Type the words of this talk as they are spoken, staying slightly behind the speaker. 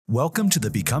Welcome to the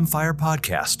Become Fire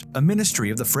podcast, a ministry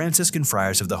of the Franciscan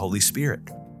Friars of the Holy Spirit.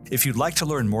 If you'd like to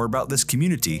learn more about this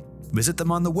community, visit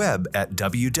them on the web at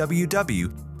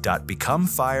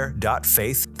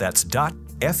www.becomefire.faith. That's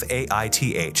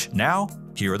 .faith. Now,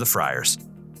 here are the friars.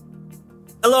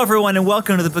 Hello, everyone, and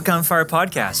welcome to the Become Fire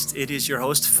podcast. It is your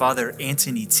host, Father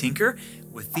Anthony Tinker,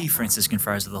 with the Franciscan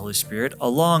Friars of the Holy Spirit,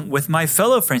 along with my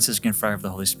fellow Franciscan Friar of the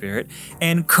Holy Spirit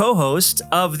and co-host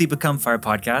of the Become Fire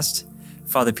podcast,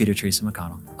 Father Peter Teresa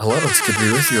McConnell. Hello, it's good to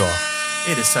be with you all.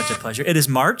 It is such a pleasure. It is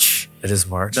March. It is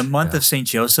March. The month of St.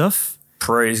 Joseph.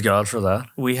 Praise God for that.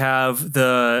 We have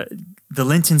the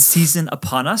Lenten season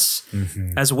upon us,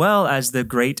 as well as the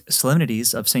great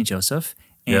solemnities of St. Joseph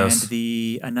and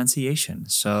the Annunciation.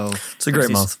 So it's a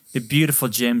great month. The beautiful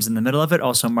gems in the middle of it.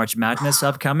 Also, March Madness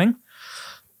upcoming.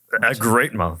 A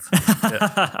great month.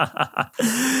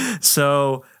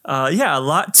 So, a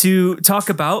lot to talk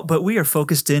about, but we are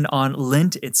focused in on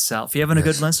Lent itself. You having a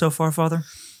good Lent so far, Father?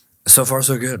 So far,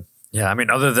 so good. Yeah, I mean,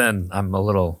 other than I'm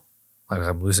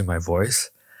I'm losing my voice,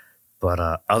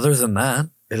 but other than that,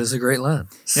 it is a great Lent.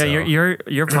 So. Yeah, your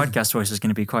podcast voice is going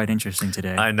to be quite interesting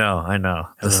today. I know.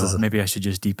 Maybe I should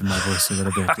just deepen my voice a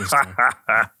little bit.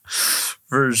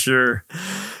 For sure.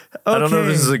 Okay. I don't know if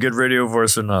this is a good radio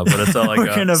voice or not, but that's all I got.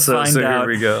 We're going to find out. Here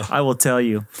we go. I will tell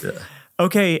you. Yeah.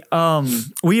 Okay,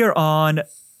 we are on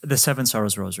the Seven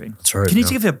Sorrows Rosary. That's right. Can you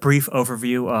give a brief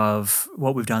overview of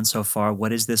what we've done so far?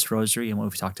 What is this Rosary and what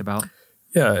we've talked about?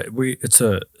 Yeah, it's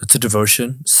a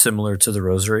devotion similar to the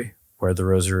Rosary, where the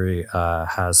Rosary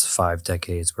has 5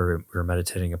 decades where we're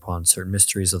meditating upon certain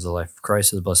mysteries of the life of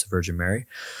Christ of the Blessed Virgin Mary.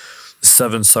 The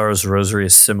Seven Sorrows Rosary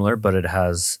is similar, but it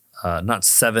has not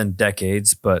 7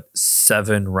 decades, but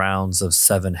 7 rounds of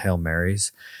 7 Hail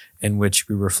Marys, in which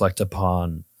we reflect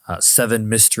upon 7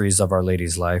 mysteries of Our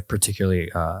Lady's life,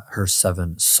 particularly her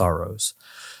 7 sorrows.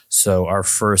 So our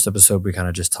first episode, we kind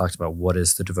of just talked about what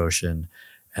is the devotion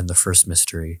and the first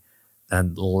mystery.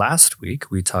 And last week,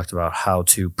 we talked about how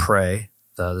to pray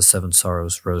the Seven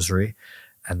Sorrows Rosary.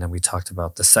 And then we talked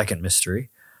about the second mystery.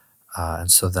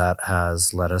 And so that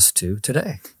has led us to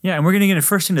today. Yeah, and we're going to get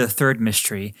first into the third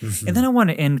mystery. And then I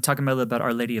want to end talking a little about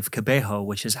Our Lady of Kibeho,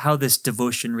 which is how this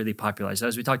devotion really popularized.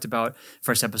 As we talked about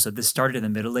first episode, this started in the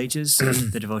Middle Ages,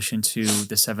 the devotion to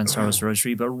the Seven Sorrows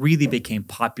Rosary, but really became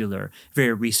popular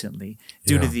very recently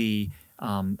due to the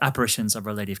apparitions of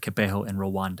Our Lady of Kibeho in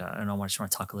Rwanda. And I just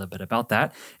want to talk a little bit about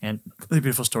that and the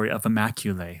beautiful story of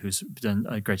Immaculée, who's done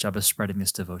a great job of spreading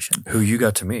this devotion. Who you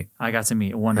got to meet. I got to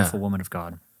meet a wonderful woman of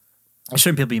God.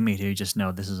 Certain people you meet who you just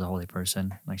know this is a holy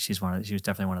person. Like she was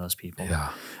definitely one of those people. Yeah.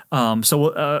 So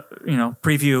we'll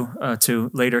preview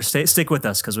to later. Stick with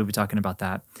us because we'll be talking about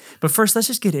that. But first, let's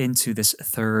just get into this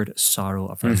third sorrow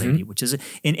of Our Lady, which is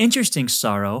an interesting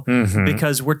sorrow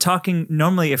because we're talking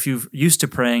normally. If you're used to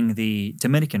praying the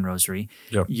Dominican Rosary,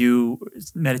 you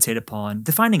meditate upon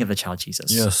the finding of the child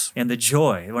Jesus, and the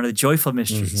joy. One of the joyful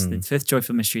mysteries, the fifth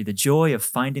joyful mystery, the joy of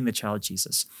finding the child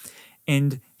Jesus.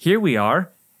 And here we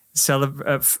are.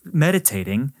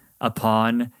 Meditating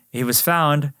upon he was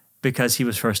found because he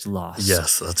was first lost.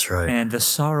 Yes, that's right. And the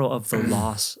sorrow of the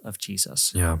loss of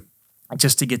Jesus. Yeah.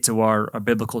 Just to get to our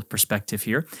biblical perspective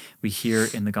here, we hear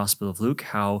in the Gospel of Luke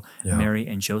how Mary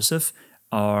and Joseph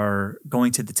are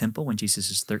going to the temple when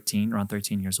Jesus is around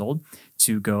 13 years old,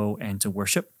 to go and to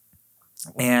worship.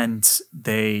 And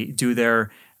they do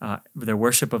their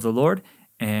worship of the Lord.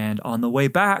 And on the way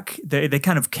back, they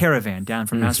kind of caravan down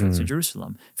from Nazareth to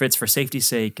Jerusalem. It's for safety's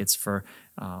sake. It's for,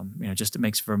 just it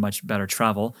makes for much better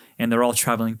travel. And they're all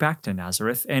traveling back to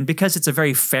Nazareth. And because it's a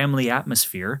very family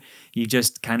atmosphere,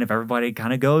 everybody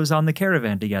kind of goes on the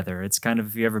caravan together. It's kind of,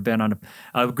 if you've ever been on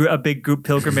a big group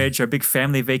pilgrimage or a big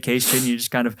family vacation, you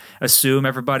just kind of assume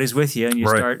everybody's with you and you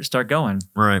start going.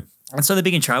 Right. And so they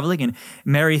begin traveling, and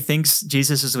Mary thinks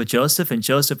Jesus is with Joseph, and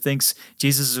Joseph thinks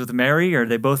Jesus is with Mary, or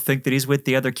they both think that he's with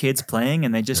the other kids playing,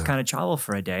 and they just kind of travel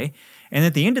for a day. And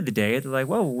at the end of the day, they're like,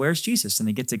 whoa, where's Jesus? And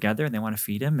they get together, and they want to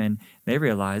feed him, and they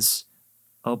realize,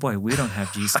 oh boy, we don't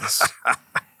have Jesus.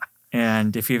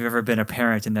 And if you've ever been a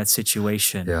parent in that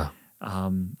situation,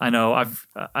 I know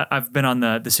I've been on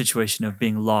the situation of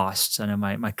being lost. I know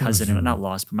my cousin, not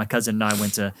lost, but my cousin and I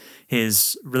went to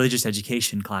his religious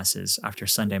education classes after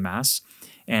Sunday Mass,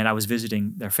 and I was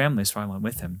visiting their family, so I went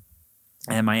with him.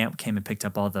 And my aunt came and picked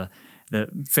up all the the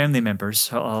family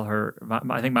members,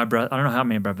 I think my brother, I don't know how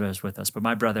many brothers with us, but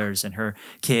my brothers and her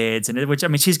kids,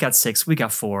 she's got 6, we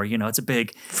got 4, it's a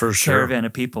big caravan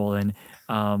of people. And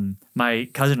my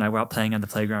cousin and I were out playing on the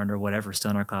playground or whatever,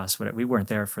 still in our class, whatever. We weren't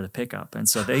there for the pickup. And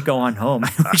so they go on home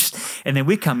and then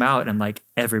we come out and like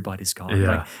everybody's gone.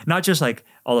 Yeah. Like not just like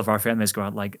all of our families go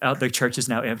out, like the church is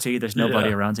now empty. There's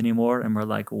nobody around anymore. And we're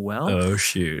like, well, oh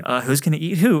shoot, who's going to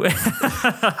eat who?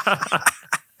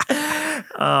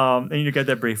 And you get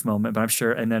that brief moment, but I'm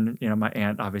sure. And then, my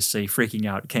aunt obviously freaking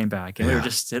out came back and we were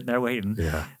just sitting there waiting.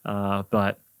 Yeah.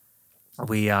 But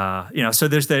we, so I know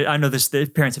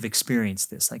the parents have experienced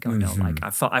this, like, oh no, like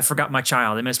I forgot my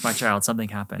child. I missed my child. Something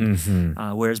happened.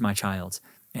 Where's my child?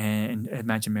 And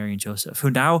imagine Mary and Joseph, who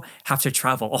now have to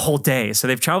travel a whole day. So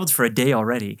they've traveled for a day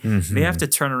already. They have to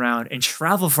turn around and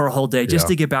travel for a whole day just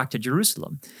to get back to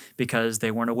Jerusalem because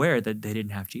they weren't aware that they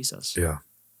didn't have Jesus. Yeah.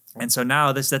 And so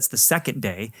now that's the second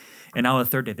day. And now the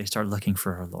third day, they start looking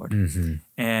for our Lord.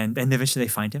 And eventually they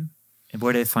find him. And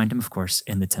where do they find him? Of course,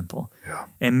 in the temple. Yeah.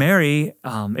 And Mary,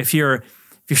 if you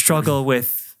struggle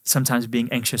with sometimes being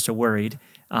anxious or worried,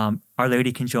 Our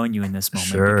Lady can join you in this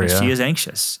moment because she is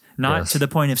anxious, not to the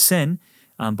point of sin,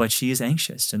 but she is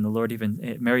anxious. And the Lord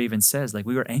Mary even says, like,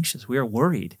 we were anxious, we were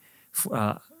worried.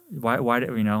 Why did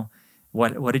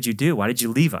what did you do? Why did you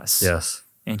leave us? Yes.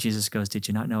 And Jesus goes, did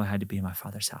you not know I had to be in my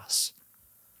Father's house?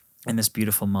 In this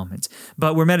beautiful moment.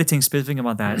 But we're meditating specifically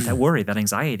about that worry, that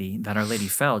anxiety that Our Lady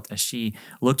felt as she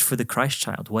looked for the Christ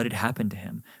child. What had happened to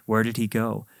him? Where did he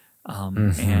go?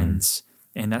 And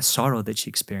that sorrow that she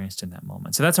experienced in that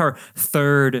moment. So that's our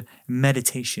third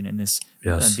meditation in this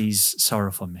these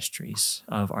sorrowful mysteries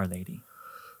of Our Lady.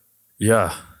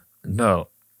 Yeah. No,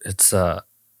 it's I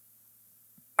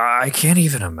can't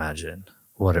even imagine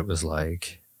what it was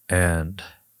like. And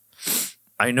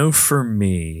I know for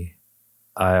me,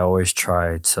 I always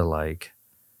try to like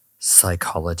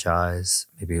psychologize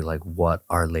maybe like what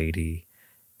Our Lady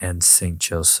and Saint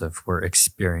Joseph were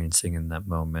experiencing in that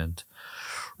moment,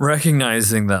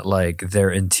 recognizing that like their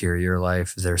interior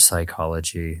life, their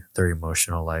psychology, their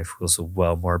emotional life was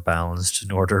well more balanced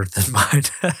in order than mine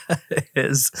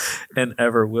is and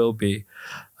ever will be.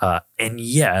 And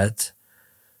yet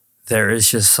there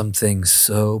is just something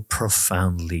so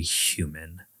profoundly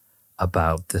human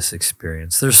about this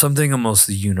experience. There's something almost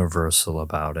universal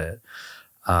about it,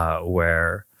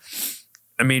 where,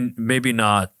 I mean, maybe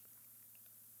not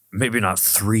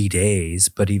 3 days,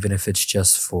 but even if it's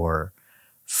just for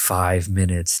 5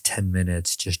 minutes, 10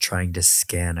 minutes, just trying to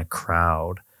scan a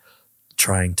crowd,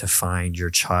 trying to find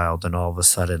your child, and all of a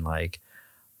sudden, like,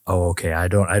 oh, okay, I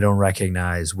don't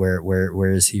recognize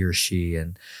where is he or she,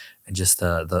 and just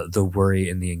the worry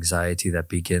and the anxiety that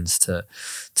begins to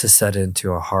set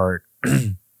into a heart.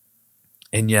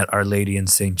 And yet Our Lady and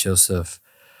Saint Joseph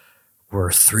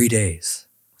were 3 days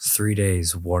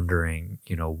wondering,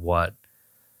 what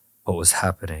was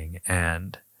happening.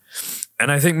 And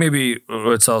I think maybe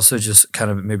what's also just kind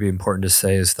of maybe important to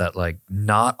say is that like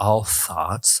not all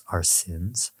thoughts are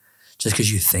sins. Just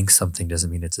because you think something doesn't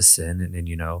mean it's a sin. And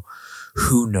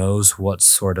who knows what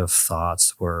sort of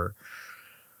thoughts were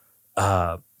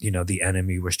the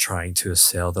enemy was trying to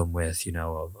assail them with,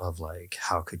 of like,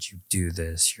 how could you do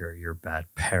this? You're bad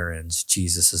parents.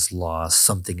 Jesus is lost.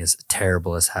 Something as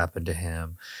terrible has happened to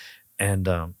him. And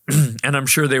and I'm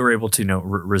sure they were able to,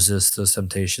 resist those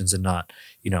temptations and not,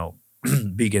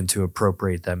 begin to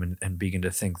appropriate them and begin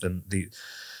to think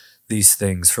these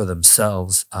things for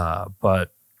themselves.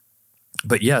 But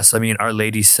yes, I mean, Our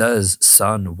Lady says,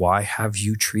 son, why have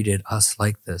you treated us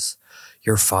like this?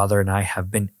 Your father and I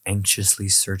have been anxiously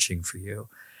searching for you.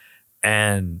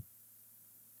 And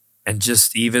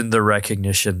just even the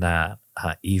recognition that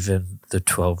even the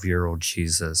 12-year-old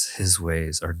Jesus, his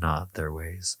ways are not their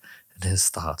ways, and his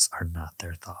thoughts are not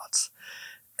their thoughts.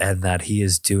 And that he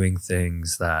is doing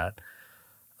things that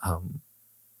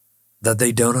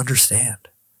they don't understand.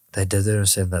 They don't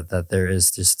understand that there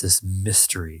is just this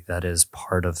mystery that is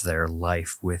part of their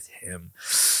life with him.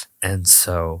 And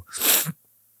so...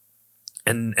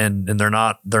 And they're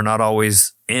not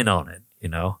always in on it,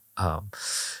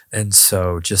 and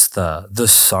so just the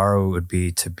sorrow would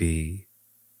be to be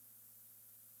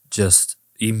just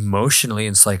emotionally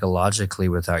and psychologically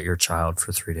without your child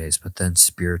for 3 days, but then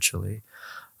spiritually,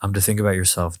 to think about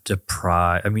yourself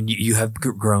deprived. I mean, you have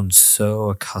grown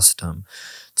so accustomed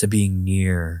to being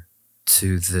near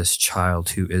to this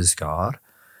child who is God.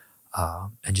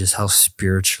 And just how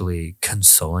spiritually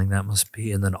consoling that must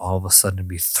be. And then all of a sudden to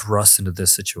be thrust into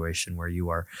this situation where you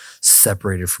are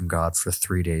separated from God for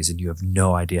 3 days and you have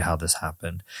no idea how this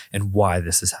happened and why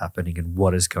this is happening and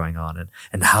what is going on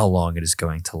and how long it is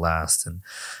going to last.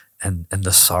 and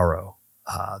the sorrow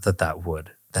that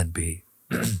would then be.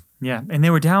 Yeah, and they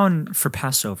were down for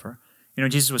Passover.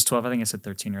 Jesus was 12. I think I said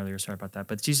 13 earlier. Sorry about that.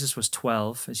 But Jesus was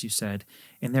 12, as you said,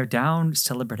 and they're down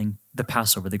celebrating the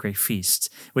Passover, the great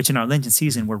feast, which in our Lenten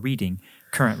season we're reading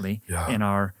currently in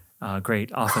our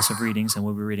great office of readings, and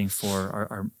we'll be reading for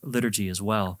our liturgy as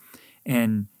well.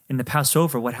 And in the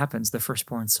Passover, what happens? The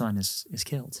firstborn son is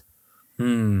killed.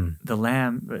 The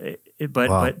lamb,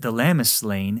 but the lamb is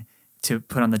slain to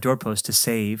put on the doorpost to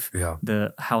save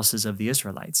the houses of the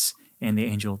Israelites, and the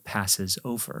angel passes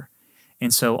over.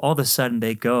 And so all of a sudden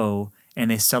they go and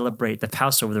they celebrate the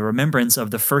Passover, the remembrance of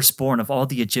the firstborn of all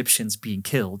the Egyptians being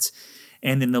killed,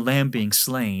 and then the lamb being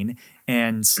slain.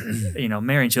 And,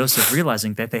 Mary and Joseph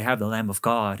realizing that they have the Lamb of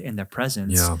God in their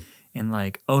presence. And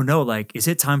like, oh no, like, is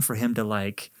it time for him to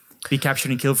like be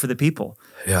captured and killed for the people?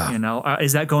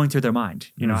 Is that going through their mind?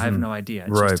 I have no idea.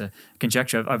 It's just a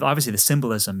conjecture. Obviously, the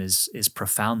symbolism is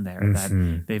profound there,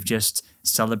 that they've just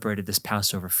celebrated this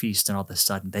Passover feast, and all of a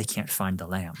sudden they can't find the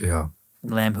lamb.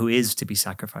 The lamb who is to be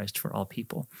sacrificed for all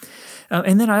people.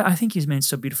 And then I think he's made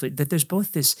so beautifully that there's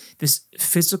both this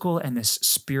physical and this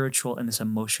spiritual and this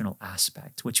emotional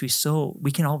aspect, which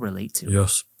we can all relate to.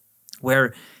 Yes.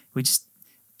 Where we just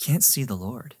can't see the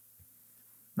Lord.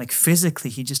 Like physically,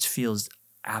 he just feels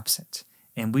absent.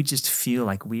 And we just feel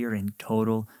like we are in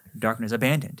total darkness,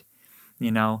 abandoned.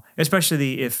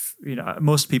 Especially if,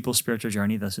 most people's spiritual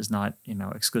journey, this is not,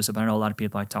 exclusive. I know a lot of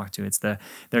people I talk to,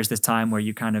 there's this time where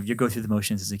you go through the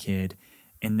motions as a kid,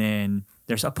 and then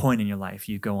there's a point in your life,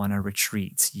 you go on a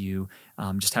retreat, you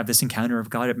just have this encounter of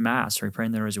God at Mass, or you pray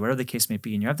in the Rosary, whatever the case may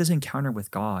be, and you have this encounter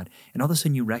with God, and all of a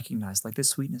sudden you recognize like the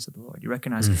sweetness of the Lord. You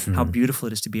recognize how beautiful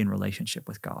it is to be in relationship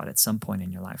with God at some point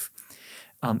in your life.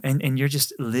 And you're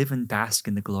just live and bask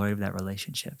in the glory of that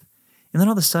relationship. And then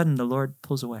all of a sudden the Lord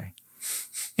pulls away.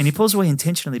 And he pulls away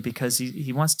intentionally because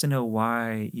he wants to know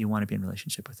why you want to be in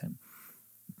relationship with him.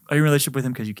 Are you in relationship with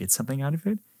him because you get something out of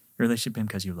it? You're in relationship with him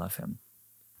because you love him.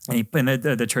 And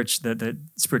the church, the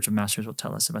spiritual masters will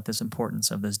tell us about this importance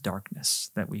of this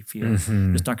darkness that we feel,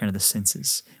 this darkness of the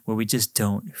senses, where we just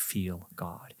don't feel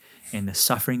God, and the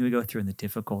suffering we go through, and the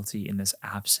difficulty in this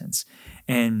absence.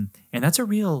 And that's a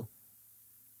real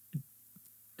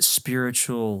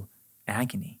spiritual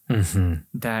agony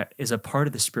that is a part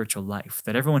of the spiritual life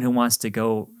that everyone who wants to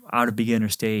go out of beginner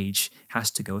stage has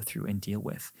to go through and deal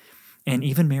with. And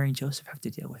even Mary and Joseph have to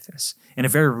deal with this in a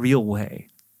very real way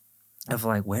of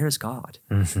like, where is God?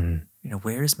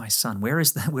 Where is my son? Where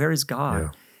is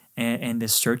God? And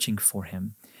this searching for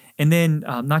him. And then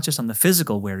not just on the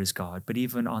physical, where is God, but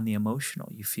even on the emotional,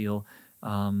 you feel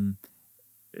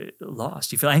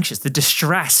lost. You feel anxious. The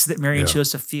distress that Mary and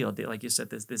Joseph feel, like you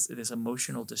said, this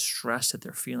emotional distress that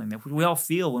they're feeling, that we all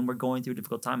feel when we're going through a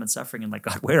difficult time and suffering, and like,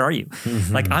 God, where are you?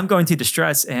 Like, I'm going through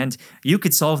distress, and you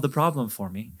could solve the problem for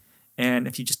me, and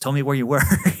if you just told me where you were,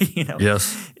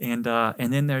 Yes. And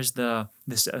then there's the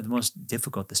most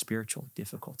difficult, the spiritual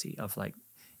difficulty of like,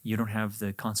 you don't have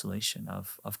the consolation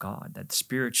of God, that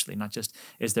spiritually, not just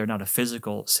is there not a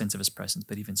physical sense of his presence,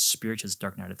 but even spiritually it's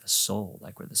dark night of the soul,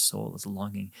 like where the soul is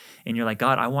longing. And you're like,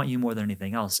 God, I want you more than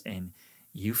anything else. And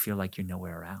you feel like you're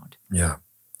nowhere around. Yeah.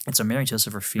 And so Mary and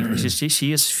Joseph are feeling,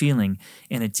 she is feeling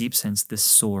in a deep sense this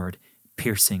sword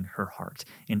piercing her heart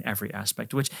in every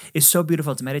aspect, which is so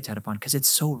beautiful to meditate upon because it's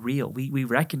so real. We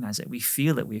recognize it, we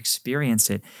feel it, we experience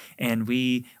it, and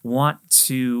we want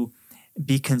to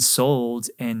be consoled,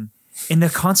 and the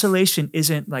consolation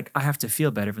isn't like I have to feel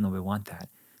better, even though we want that,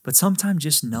 but sometimes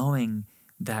just knowing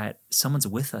that someone's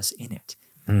with us in it.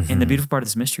 And the beautiful part of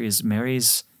this mystery is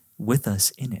Mary's with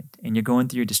us in it, and you're going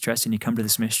through your distress and you come to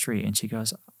this mystery and she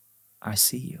goes, I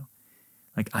see you.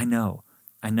 Like, I know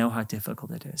how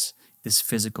difficult it is, this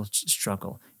physical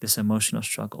struggle, this emotional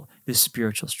struggle, this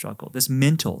spiritual struggle, this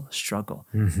mental struggle,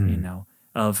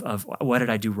 of what did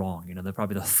I do wrong? They're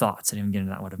probably the thoughts, and even getting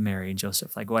that one of Mary and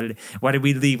Joseph. Like, why did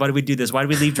we leave? Why did we do this? Why did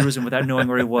we leave Jerusalem without knowing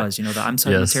where he was? I'm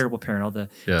such a terrible parent,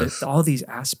 all these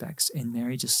aspects. And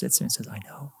Mary just sits there and says, I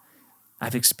know.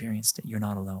 I've experienced it. You're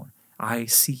not alone. I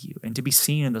see you. And to be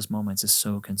seen in those moments is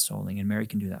so consoling, and Mary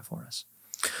can do that for us.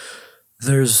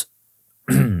 There's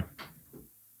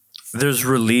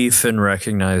relief in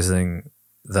recognizing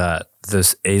that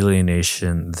this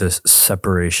alienation, this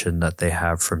separation that they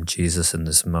have from Jesus in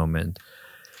this moment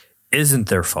isn't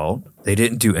their fault. They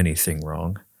didn't do anything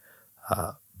wrong.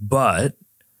 But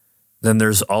then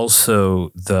there's also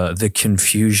the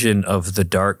confusion of the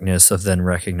darkness of then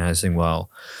recognizing, well,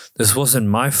 this wasn't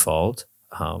my fault.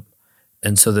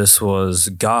 And so this was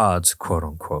God's quote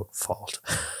unquote fault.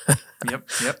 Yep.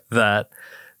 That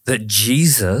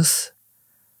Jesus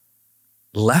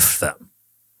left them.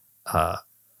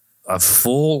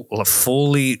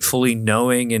 fully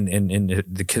knowing and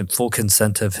the full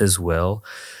consent of his will,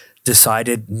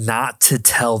 decided not to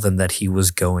tell them that he was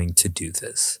going to do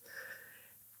this.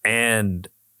 And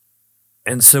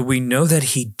so we know that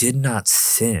he did not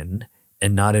sin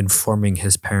in not informing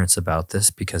his parents about this,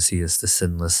 because he is the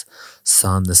sinless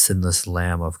son, the sinless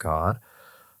Lamb of God.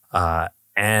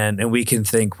 And we can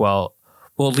think, well,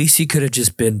 at least he could have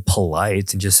just been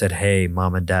polite and just said, hey,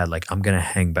 mom and dad, like, I'm going to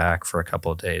hang back for a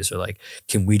couple of days. Or like,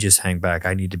 can we just hang back?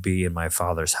 I need to be in my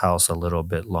father's house a little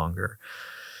bit longer.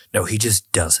 No, he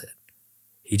just does it.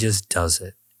 He just does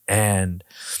it. And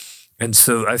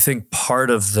so I think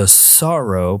part of the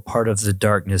sorrow, part of the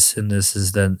darkness in this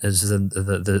is then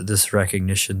this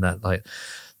recognition that, like,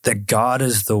 that God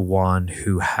is the one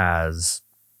who has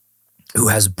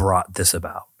brought this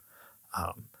about.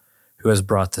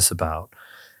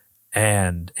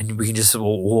 And we can just say,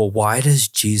 well, why does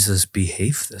Jesus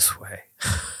behave this way?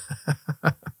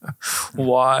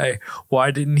 Why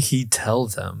didn't he tell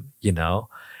them,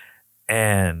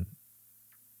 And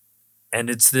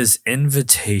it's this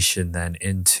invitation then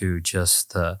into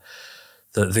just the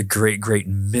great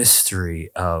mystery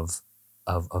of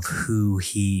who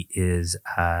he is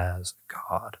as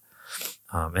God.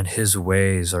 And his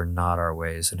ways are not our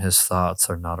ways, and his thoughts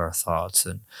are not our thoughts.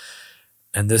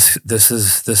 And this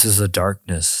is a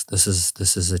darkness. This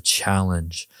is a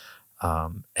challenge,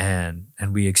 and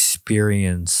we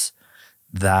experience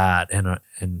that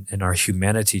in our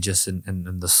humanity, just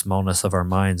in the smallness of our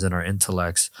minds and our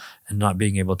intellects, and not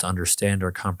being able to understand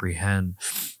or comprehend,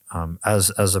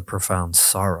 as a profound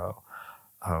sorrow,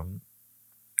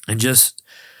 and just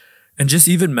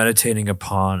even meditating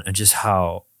upon and just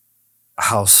how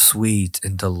sweet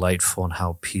and delightful and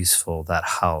how peaceful that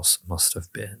house must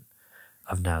have been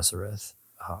of Nazareth,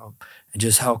 and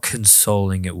just how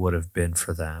consoling it would have been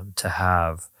for them to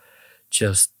have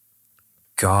just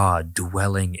God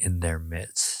dwelling in their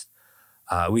midst.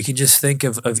 We can just think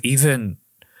of even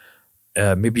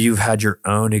maybe you've had your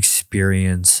own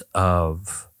experience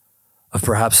of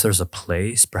perhaps there's a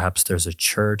place, perhaps there's a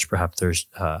church, perhaps there's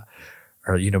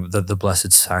the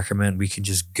Blessed Sacrament. We can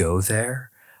just go there.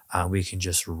 We can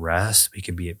just rest. We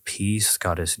can be at peace.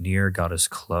 God is near. God is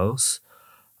close.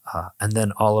 And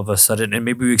then all of a sudden, and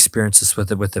maybe we experienced this with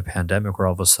the pandemic, where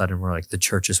all of a sudden we're like, the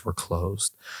churches were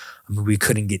closed. I mean, we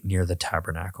couldn't get near the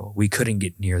tabernacle. We couldn't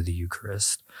get near the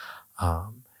Eucharist.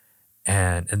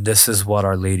 And this is what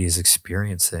Our Lady is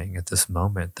experiencing at this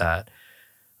moment, that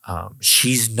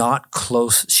she's not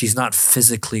close. She's not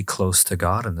physically close to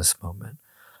God in this moment.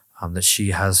 That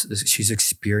she's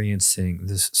experiencing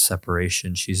this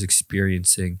separation. She's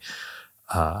experiencing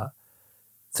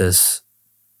this.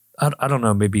 I don't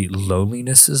know, maybe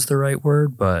loneliness is the right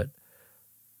word, but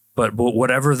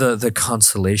whatever the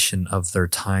consolation of their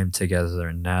time together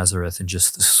in Nazareth, and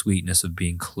just the sweetness of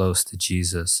being close to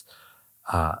Jesus,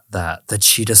 that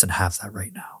she doesn't have that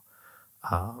right now.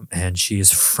 And she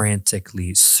is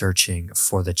frantically searching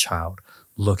for the child,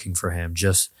 looking for him,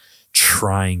 just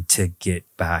trying to get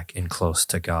back in close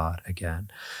to God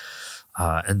again.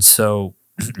 And so,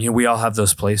 we all have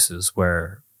those places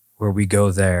where we go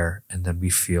there and then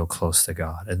we feel close to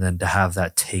God, and then to have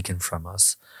that taken from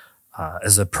us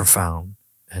is a profound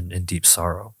and deep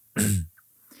sorrow.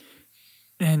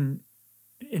 And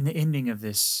in the ending of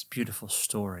this beautiful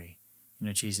story,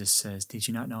 Jesus says, "Did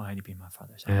you not know I had to be in my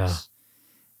Father's house?"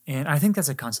 Yeah. And I think that's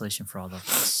a consolation for all of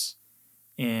us,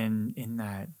 in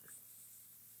that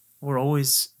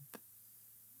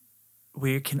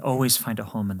we can always find a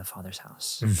home in the Father's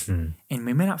house. Mm-hmm. And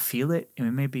we may not feel it, and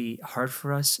it may be hard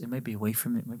for us. It may be away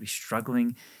from it. It may be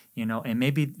struggling, and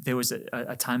maybe there was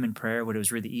a time in prayer where it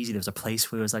was really easy. There was a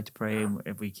place we always like to pray, and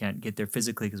if we can't get there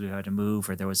physically because we had to move,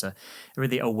 or there was a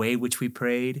way which we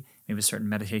prayed, maybe a certain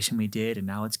meditation we did, and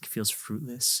now it feels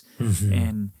fruitless.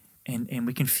 Mm-hmm. And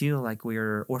we can feel like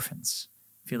we're orphans,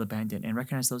 feel abandoned, and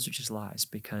recognize those are just lies,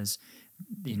 because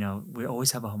we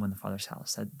always have a home in the Father's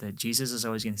house. That Jesus is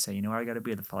always going to say, I got to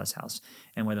be at the Father's house,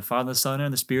 and where the Father, the Son,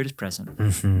 and the Spirit is present,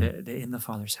 they're in the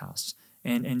Father's house.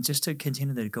 And just to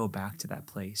continue to go back to that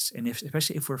place, and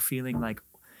especially if we're feeling like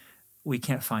we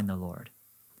can't find the Lord,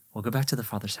 we'll go back to the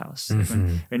Father's house.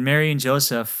 Mm-hmm. When Mary and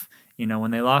Joseph,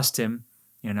 when they lost him,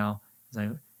 it's like,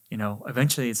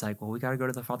 eventually it's like, well, we got to go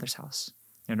to the Father's house.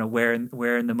 Where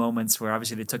in the moments where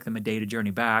obviously they took them a day to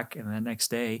journey back, and the next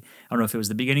day, I don't know if it was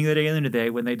the beginning of the day or the end of the day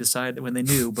when they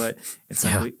knew, but it's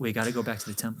like we got to go back to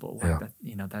the temple.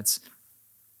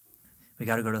 We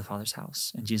got to go to the Father's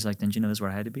house. And Jesus is like, didn't you know this is where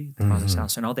I had to be? The Father's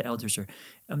house. And all the elders are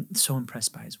so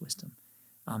impressed by his wisdom.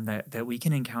 that we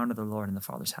can encounter the Lord in the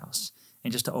Father's house.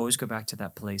 And just to always go back to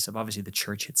that place of obviously the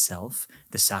church itself,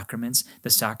 the sacraments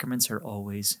are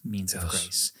always means of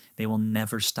grace. They will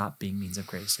never stop being means of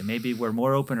grace. And maybe we're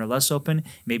more open or less open,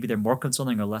 maybe they're more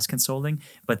consoling or less consoling,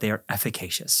 but they are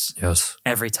efficacious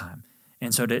every time.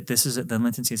 And so this is the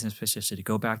Lenten season especially to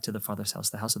go back to the Father's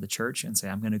house, the house of the church, and say,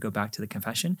 I'm going to go back to the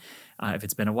confession. If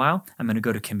it's been a while, I'm going to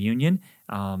go to communion,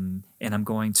 and I'm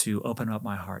going to open up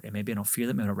my heart. And maybe I don't feel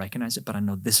it, maybe I don't recognize it, but I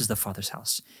know this is the Father's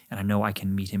house, and I know I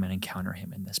can meet him and encounter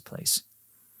him in this place.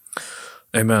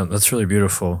 Amen. That's really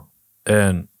beautiful.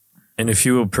 And if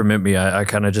you will permit me, I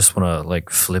kind of just want to like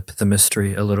flip the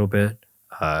mystery a little bit.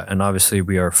 And obviously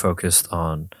we are focused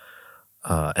on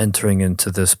entering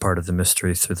into this part of the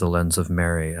mystery through the lens of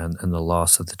Mary and the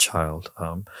loss of the child.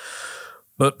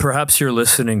 But perhaps you're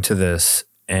listening to this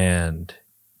and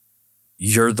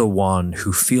you're the one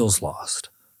who feels lost.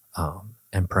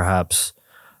 And perhaps,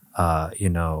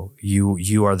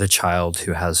 you are the child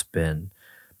who has been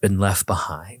left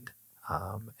behind.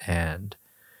 And,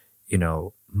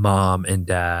 mom and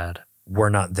dad were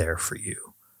not there for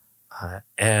you.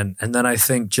 And then I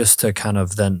think just to kind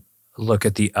of then look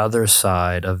at the other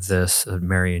side of this,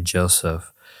 Mary and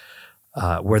Joseph,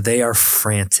 where they are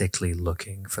frantically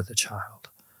looking for the child.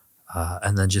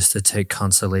 And then just to take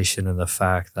consolation in the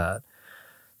fact that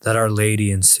Our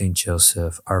Lady and Saint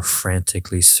Joseph are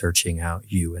frantically searching out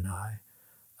you and I,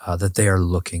 that they are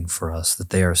looking for us, that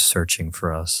they are searching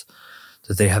for us,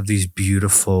 that they have these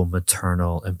beautiful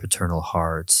maternal and paternal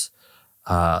hearts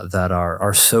that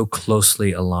are so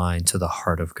closely aligned to the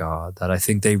heart of God that I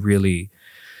think they really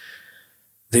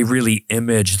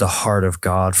image the heart of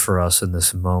God for us in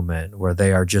this moment where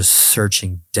they are just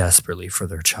searching desperately for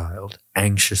their child,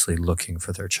 anxiously looking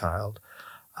for their child,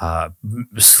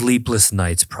 sleepless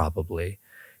nights probably,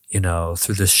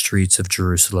 through the streets of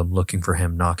Jerusalem, looking for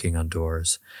him, knocking on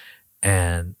doors.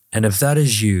 And if that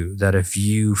is you, that if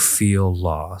you feel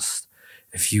lost,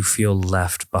 if you feel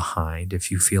left behind,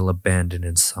 if you feel abandoned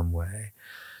in some way,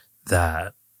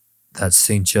 that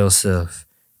Saint Joseph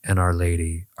and Our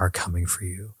Lady are coming for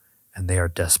you, and they are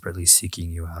desperately seeking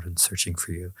you out and searching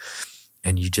for you.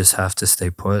 And you just have to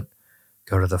stay put,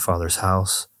 go to the Father's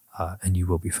house, and you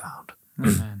will be found.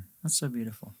 Amen. That's so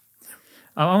beautiful.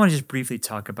 I want to just briefly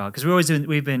talk about, because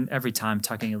we've been every time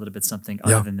talking a little bit something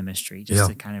other than the mystery, just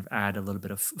to kind of add a little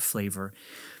bit of flavor.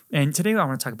 And today I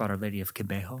want to talk about Our Lady of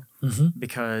Kibeho,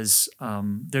 because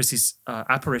there's these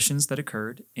apparitions that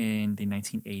occurred in the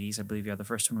 1980s. I believe the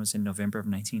first one was in November of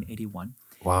 1981.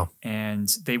 Wow. And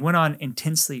they went on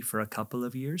intensely for a couple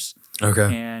of years.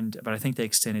 Okay. But I think they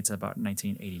extended to about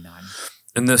 1989.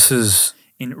 And this is...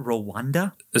 in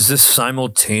Rwanda. Is this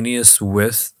simultaneous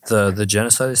with the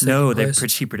genocide? No,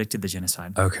 she predicted the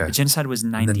genocide. Okay. The genocide was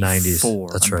 94, in the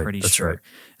 90s. That's I'm right. pretty That's sure. Right.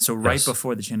 So right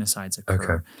before the genocides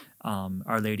occur,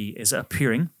 Our Lady is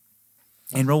appearing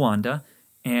in Rwanda.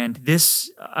 And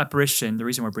this apparition, the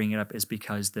reason we're bringing it up is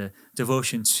because the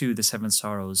devotion to the Seven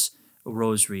Sorrows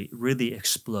Rosary really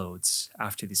explodes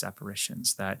after these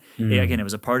apparitions. That again, it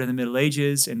was a part of the Middle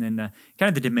Ages, and then kind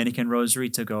of the Dominican Rosary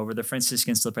took over. The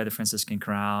Franciscans still pray the Franciscan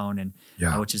crown, and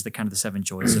which is the kind of the seven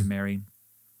joys of Mary.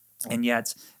 And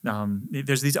yet,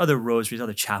 there's these other rosaries,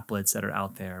 other chaplets that are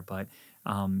out there, but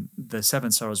the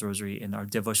Seven Sorrows Rosary and our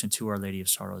devotion to Our Lady of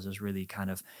Sorrows has really kind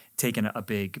of taken a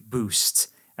big boost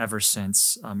ever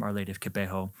since Our Lady of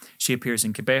Kibeho. She appears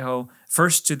in Kibeho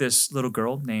first to this little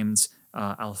girl named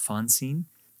Alphonsine,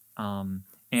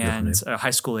 and a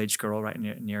high school age girl, right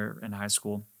near in high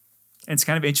school. And it's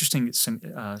kind of interesting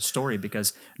story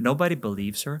because nobody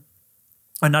believes her.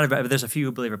 There's a few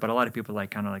who believe her, but a lot of people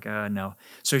are no.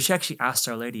 So she actually asked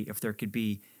Our Lady if there could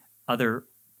be other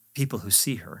people who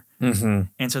see her.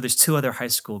 And so there's two other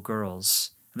high school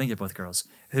girls, I think they're both girls,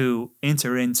 who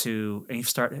enter into and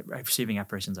start receiving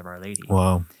apparitions of Our Lady.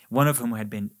 Wow. One of whom had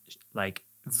been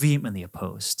vehemently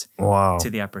opposed to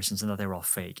the apparitions and thought they were all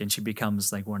fake, and she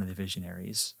becomes one of the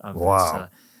visionaries of this.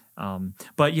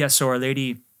 But yeah, so Our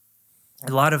Lady,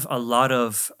 a lot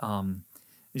of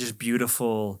just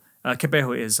beautiful.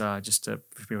 Kibeho is if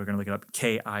people are going to look it up,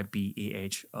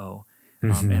 Kibeho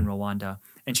in Rwanda,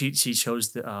 and she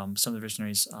shows some of the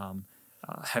visionaries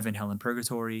heaven, hell, and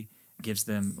purgatory. Gives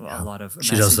them a lot of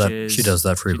messages. She does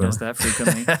that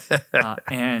frequently.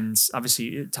 And obviously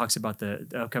it talks about the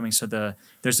upcoming. So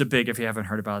there's a big, if you haven't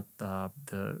heard about the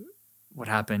what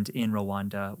happened in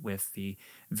Rwanda with the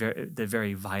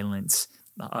very violent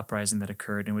uprising that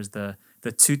occurred. It was the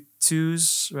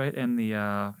Tutus, right? And the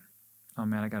I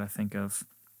gotta think of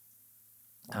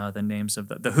the names of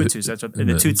the Hutus. That's what the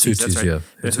Tutsis. That's right.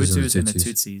 The Hutus and the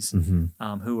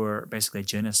Tutsis, who were basically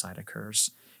genocide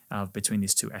occurs. between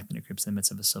these two ethnic groups in the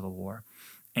midst of a civil war.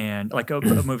 And like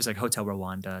movies like Hotel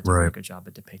Rwanda do a good job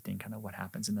of depicting kind of what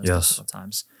happens in those difficult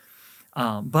times.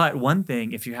 But one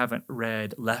thing, if you haven't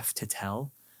read Left to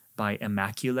Tell by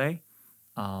Immaculée,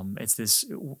 it's this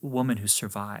woman who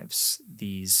survives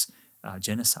these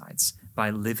genocides by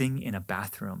living in a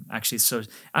bathroom. Actually, so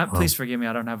please forgive me,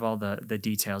 I don't have all the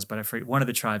details, but I forget, one of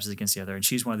the tribes is against the other, and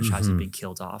she's one of the tribes that's being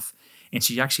killed off. And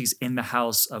she actually is in the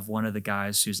house of one of the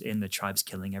guys who's in the tribes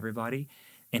killing everybody,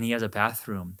 and he has a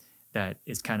bathroom that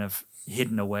is kind of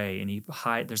hidden away, and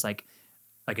there's like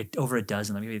over a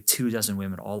dozen, like maybe 24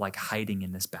 women all like hiding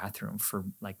in this bathroom for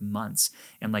like months,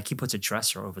 and like he puts a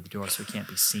dresser over the door so he can't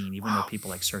be seen, even though people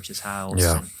like search his house.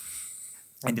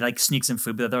 And he like sneaks in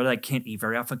food, but they like can't eat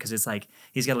very often because it's like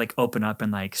he's got to like open up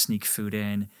and like sneak food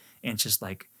in, and just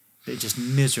like just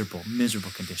miserable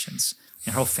conditions.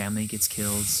 And her whole family gets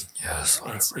killed. Yes,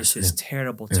 it's just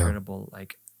terrible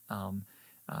like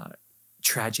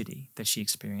tragedy that she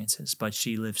experiences, but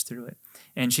she lives through it.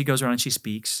 And she goes around and she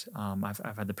speaks. I've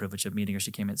had the privilege of meeting her. She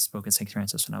came and spoke at St.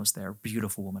 Francis when I was there.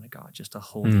 Beautiful woman of God, just a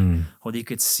holy. You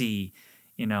could see,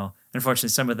 unfortunately,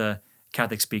 some of the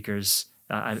Catholic speakers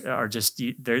are just,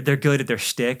 they're good at their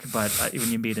shtick, but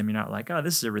when you meet them, you're not like, oh,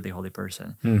 this is a really holy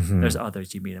person. There's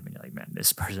others you meet them and you're like, man,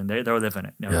 this person, they're living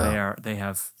it. They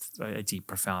have a deep,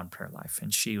 profound prayer life.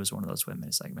 And she was one of those women.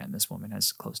 It's like, man, this woman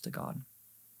is close to God.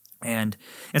 And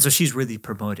so she's really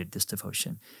promoted this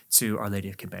devotion to Our Lady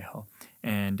of Kibeho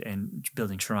and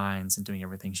building shrines and doing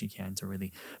everything she can to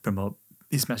really promote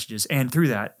these messages. And through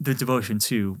that, the devotion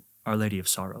to Our Lady of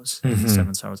Sorrows, the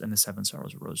Seven Sorrows, and the Seven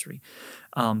Sorrows Rosary.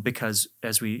 Because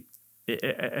as we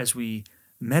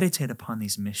meditate upon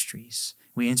these mysteries,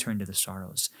 we enter into the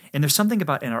sorrows. And there's something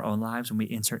about in our own lives when we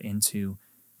enter into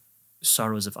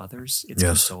sorrows of others, it's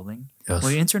consoling. When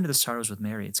we enter into the sorrows with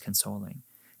Mary, it's consoling.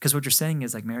 Because what you're saying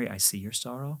is like, Mary, I see your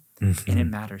sorrow, and it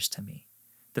matters to me.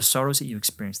 The sorrows that you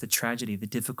experienced, the tragedy, the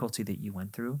difficulty that you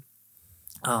went through,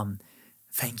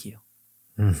 thank you.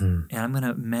 And I'm going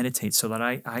to meditate so that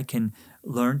I can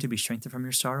learn to be strengthened from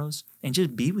your sorrows and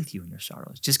just be with you in your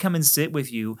sorrows. Just come and sit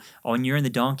with you when you're in the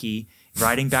donkey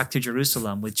riding back to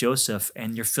Jerusalem with Joseph,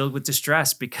 and you're filled with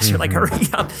distress because you're like, hurry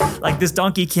up. Like, this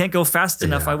donkey can't go fast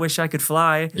enough. I wish I could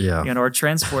fly, or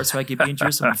transport so I could be in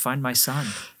Jerusalem and find my son.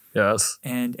 Yes.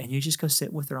 And you just go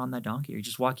sit with her on that donkey. Or you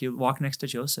just walk next to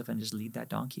Joseph and just lead that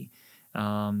donkey,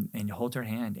 and hold her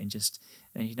hand and just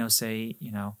say,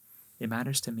 it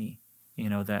matters to me.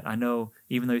 That I know,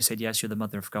 even though you said, yes, you're the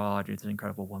mother of God, you're this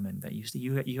incredible woman, that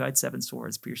you had 7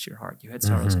 swords pierce your heart. You had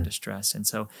sorrows and distress. And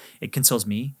so it consoles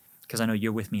me because I know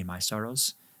you're with me in my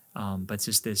sorrows. But it's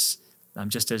just this,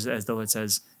 just as the Lord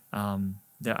says,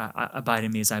 that I abide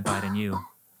in me as I abide in you.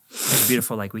 It's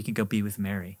beautiful. Like, we can go be with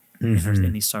Mary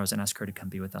in these sorrows and ask her to come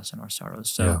be with us in our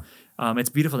sorrows. So it's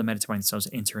beautiful to meditate on these sorrows,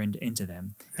 enter into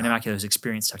them. And Immaculée, who's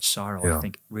experienced such sorrow, I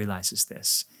think, realizes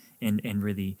this and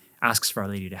really asks for Our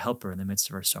Lady to help her in the midst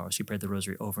of her sorrow. She prayed the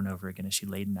rosary over and over again as she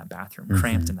laid in that bathroom,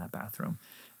 cramped in that bathroom,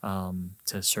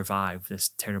 to survive this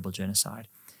terrible genocide.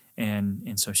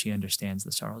 And so she understands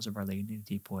the sorrows of Our Lady in a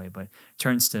deep way, but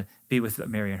turns to be with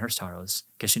Mary in her sorrows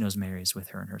because she knows Mary is with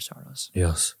her in her sorrows.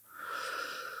 Yes.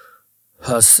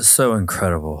 That's so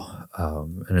incredible.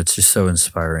 And it's just so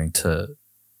inspiring to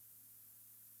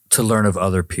learn of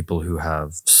other people who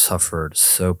have suffered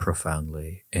so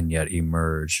profoundly and yet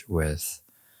emerge with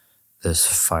this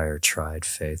fire-tried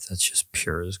faith that's just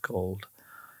pure as gold.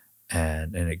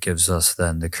 And it gives us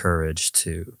then the courage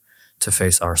to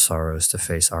face our sorrows, to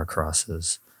face our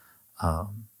crosses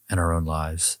in our own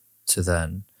lives, to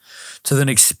then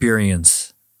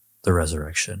experience the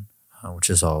resurrection,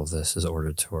 which is all of this is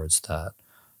ordered towards that.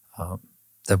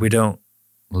 That we don't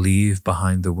leave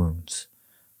behind the wounds,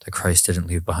 that Christ didn't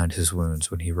leave behind his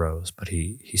wounds when he rose, but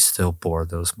he still bore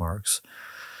those marks.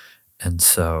 And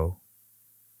so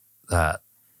that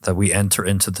we enter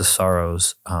into the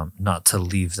sorrows, not to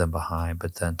leave them behind,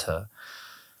 but then to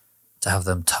have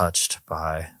them touched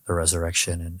by the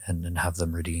resurrection and have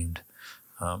them redeemed.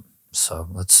 So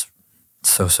that's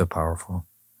so powerful.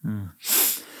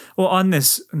 Well, on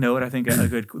this note, I think a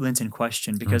good Lenten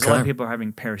question, because a lot of people are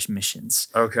having parish missions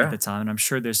at the time, and I'm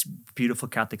sure there's beautiful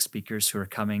Catholic speakers who are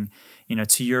coming,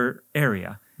 to your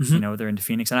area. They're into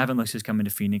Phoenix, and I haven't looked who's coming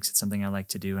to Phoenix. It's something I like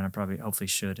to do, and I hopefully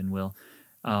should and will.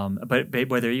 But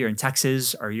whether you're in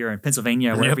Texas or you're in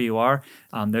Pennsylvania, wherever you are,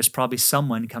 there's probably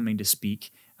someone coming to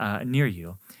speak near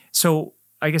you. So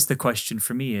I guess the question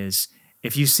for me is,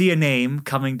 if you see a name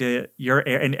coming to your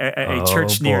a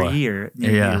church near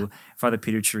you, Father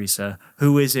Peter Teresa,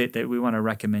 who is it that we want to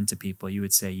recommend to people? You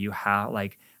would say you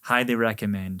highly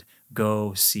recommend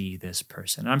go see this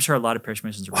person. And I'm sure a lot of parish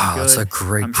missions are really Wow, good. that's a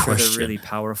great I'm sure question. they're really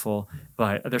powerful,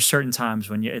 but there's certain times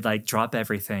when you like drop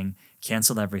everything,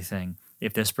 cancel everything.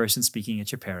 If this person's speaking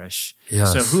at your parish,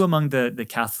 Yes. so who among the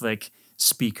Catholic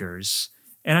speakers?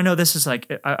 And I know this is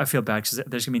like I feel bad because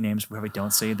there's gonna be names we probably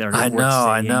don't say that are I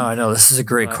worth saying. know. This is a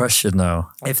great But question, though.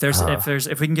 If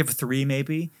we can give 3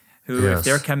 maybe who Yes. if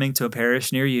they're coming to a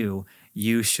parish near you,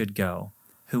 you should go.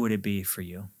 Who would it be for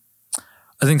you?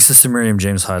 I think Sister Miriam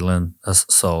James Heidland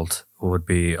Salt would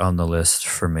be on the list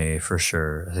for me for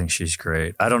sure. I think she's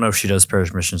great. I don't know if she does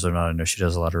parish missions or not. I know she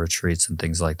does a lot of retreats and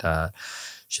things like that.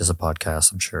 She has a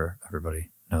podcast. I'm sure everybody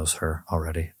knows her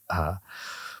already.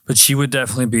 But she would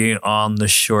definitely be on the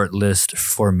short list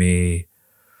for me.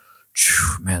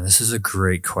 Man, this is a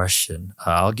great question.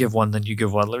 I'll give one, then you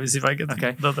give one. Let me see if I can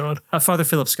Okay. another one. Father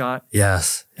Philip Scott.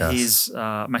 Yes. He's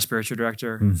my spiritual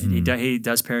director. Mhm. He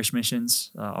does parish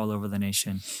missions all over the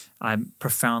nation. I'm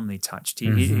profoundly touched.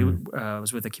 He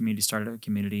was with a community, started a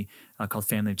community called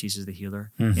Family of Jesus the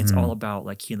Healer. It's all about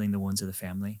like healing the wounds of the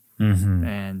family.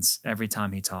 And every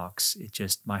time he talks,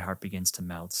 my heart begins to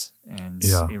melt, and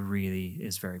it really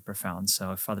is very profound.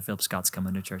 So if Father Philip Scott's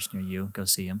coming to church near you, go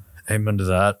see him. Amen to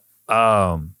that.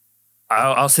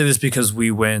 I'll say this because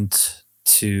we went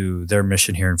to their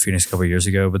mission here in Phoenix a couple of years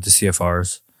ago, but the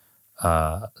CFRs,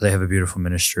 they have a beautiful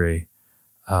ministry,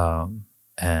 and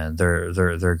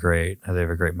they're great. They have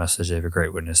a great message. They have a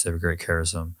great witness. They have a great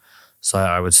charism. So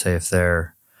I would say if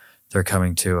they're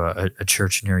coming to a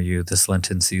church near you this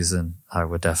Lenten season, I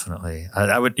would definitely.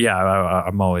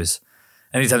 I'm always,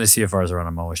 anytime the CFRs are on,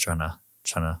 I'm always trying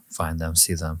to find them,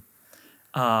 see them.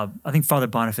 I think Father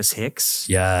Boniface Hicks.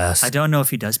 Yes. I don't know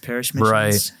if he does parish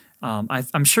missions. Right.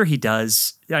 I'm sure he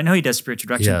does. I know he does spiritual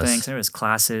direction Yes. things. I know his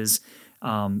classes.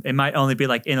 It might only be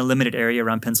like in a limited area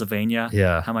around Pennsylvania.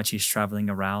 Yeah. How much he's traveling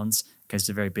around because he's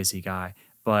a very busy guy.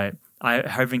 But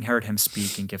having heard him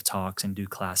speak and give talks and do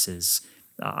classes,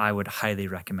 I would highly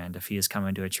recommend if he is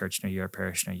coming to a church near you or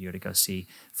parish near you to go see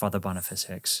Father Boniface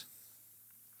Hicks.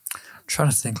 I'm trying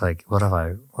to think like what have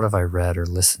I read or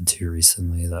listened to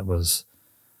recently that was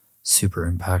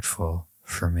super impactful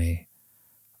for me.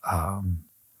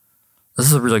 This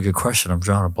is a really good question. I'm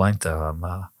drawing a blank though. I'm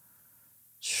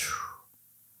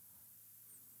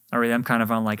kind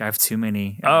of on like I have too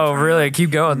many. Oh, really?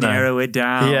 Keep going then. Narrow it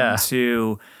down Yeah.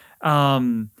 to,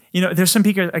 there's some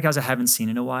guys I haven't seen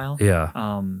in a while. Yeah.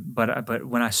 But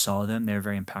when I saw them, they were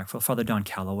very impactful. Father Don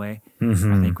Calloway,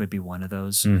 Mhm. I think, would be one of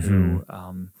those who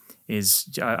is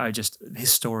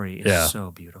his story is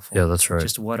so beautiful. Yeah, that's right.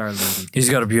 Just what Our Lady did. He's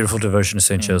got a beautiful devotion to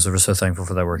St. Joseph. We're so thankful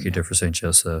for that work he did for St.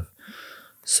 Joseph.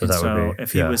 So that would be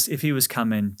if he was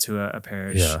coming to a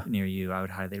parish near you, I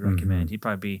would highly recommend. He'd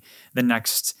probably be the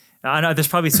next. I know there's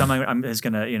probably some I'm is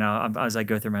gonna as I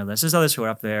go through my list. There's others who are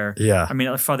up there. Yeah. I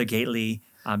mean, Father Gately,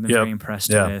 I've been very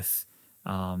impressed with.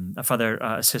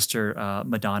 Sister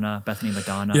Madonna, Bethany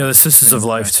Madonna. Yeah, the Sisters of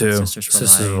Life too.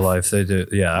 Sisters of Life, they do.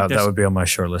 Yeah, that would be on my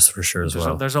short list for sure as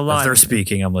well. There's a lot. If they're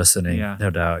speaking, I'm listening. Yeah.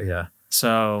 No doubt. Yeah.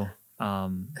 So,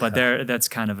 but that's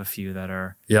kind of a few that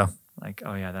are like,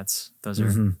 oh yeah, those are.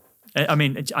 Mhm. I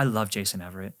mean, I love Jason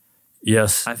Everett.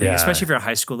 Yes. I think, especially if you're a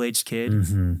high school aged kid,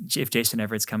 Mhm. if Jason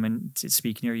Everett's coming to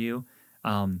speak near you,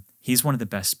 he's one of the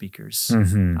best speakers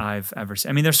Mhm. I've ever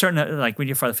seen. I mean, there's certain like when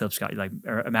your Father Philip Scott, like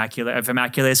or Immaculate. If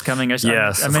Immaculate is coming, Yes,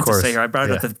 I of meant course. to say here. I brought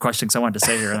up Yeah. the question because I wanted to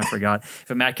say here and I forgot. If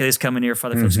Immaculate is coming near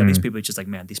Father Philip Scott, these people are just like,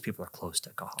 man, these people are close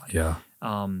to God. Yeah.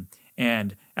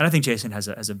 And I think Jason has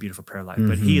a beautiful prayer life,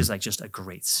 but he is like just a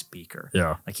great speaker.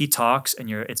 Yeah. Like he talks and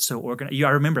it's so organized. I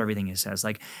remember everything he says.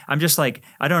 Like I'm just like,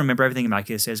 I don't remember everything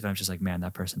Immaculate says, but I'm just like, man,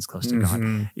 that person's close to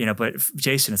God. But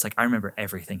Jason, it's like, I remember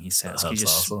everything he says. He That's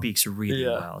just awesome. speaks really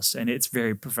well. And it's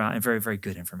very profound and very, very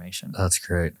good information. That's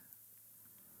great.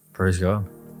 Praise God.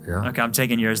 Yeah. Okay, I'm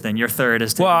taking yours then. Your third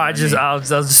is Well,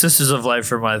 the Sisters of Life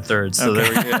for my third. So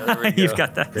Okay. there we go. You've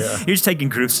got that. Yeah. You're just taking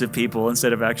groups of people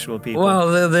instead of actual people.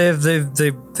 Well,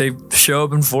 they show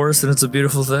up in force, and it's a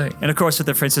beautiful thing. And of course, if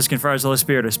the Franciscan Friars of the Holy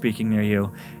Spirit are speaking near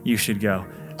you, you should go.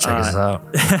 Check us out.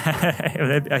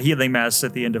 A healing mass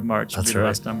at the end of March. That's will be the right.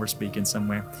 last time we're speaking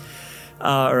somewhere.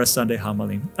 Or a Sunday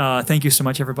homily. Thank you so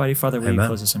much, everybody. Father, will you Amen.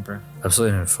 close us in prayer?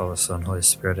 Absolutely. And Father, Son, Holy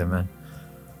Spirit. Amen.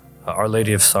 Our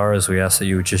Lady of Sorrows, we ask that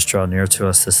you would just draw near to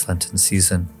us this Lenten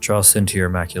season. Draw us into your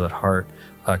Immaculate Heart.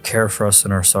 Care for us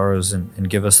in our sorrows and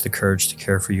give us the courage to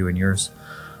care for you and yours,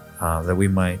 that we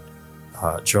might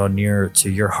draw near to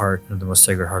your heart and the most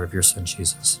sacred heart of your Son,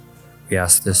 Jesus. We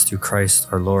ask this through Christ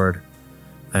our Lord.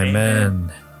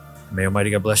 Amen. May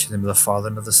Almighty God bless you in the name of the Father,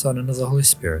 and of the Son, and of the Holy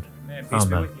Spirit. Amen. Peace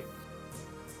be Amen. with you.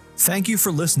 Thank you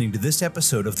for listening to this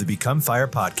episode of the Become Fire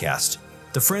podcast.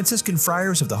 The Franciscan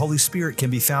Friars of the Holy Spirit can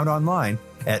be found online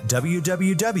at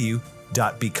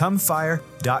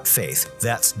www.becomefire.faith.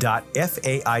 That's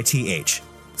 .faith.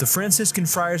 The Franciscan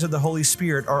Friars of the Holy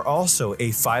Spirit are also a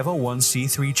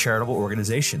 501c3 charitable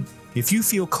organization. If you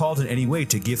feel called in any way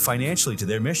to give financially to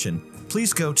their mission,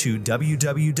 please go to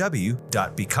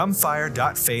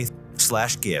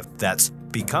www.becomefire.faith/give. That's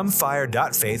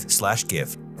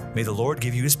becomefire.faith/give. May the Lord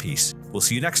give you His peace. We'll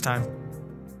see you next time.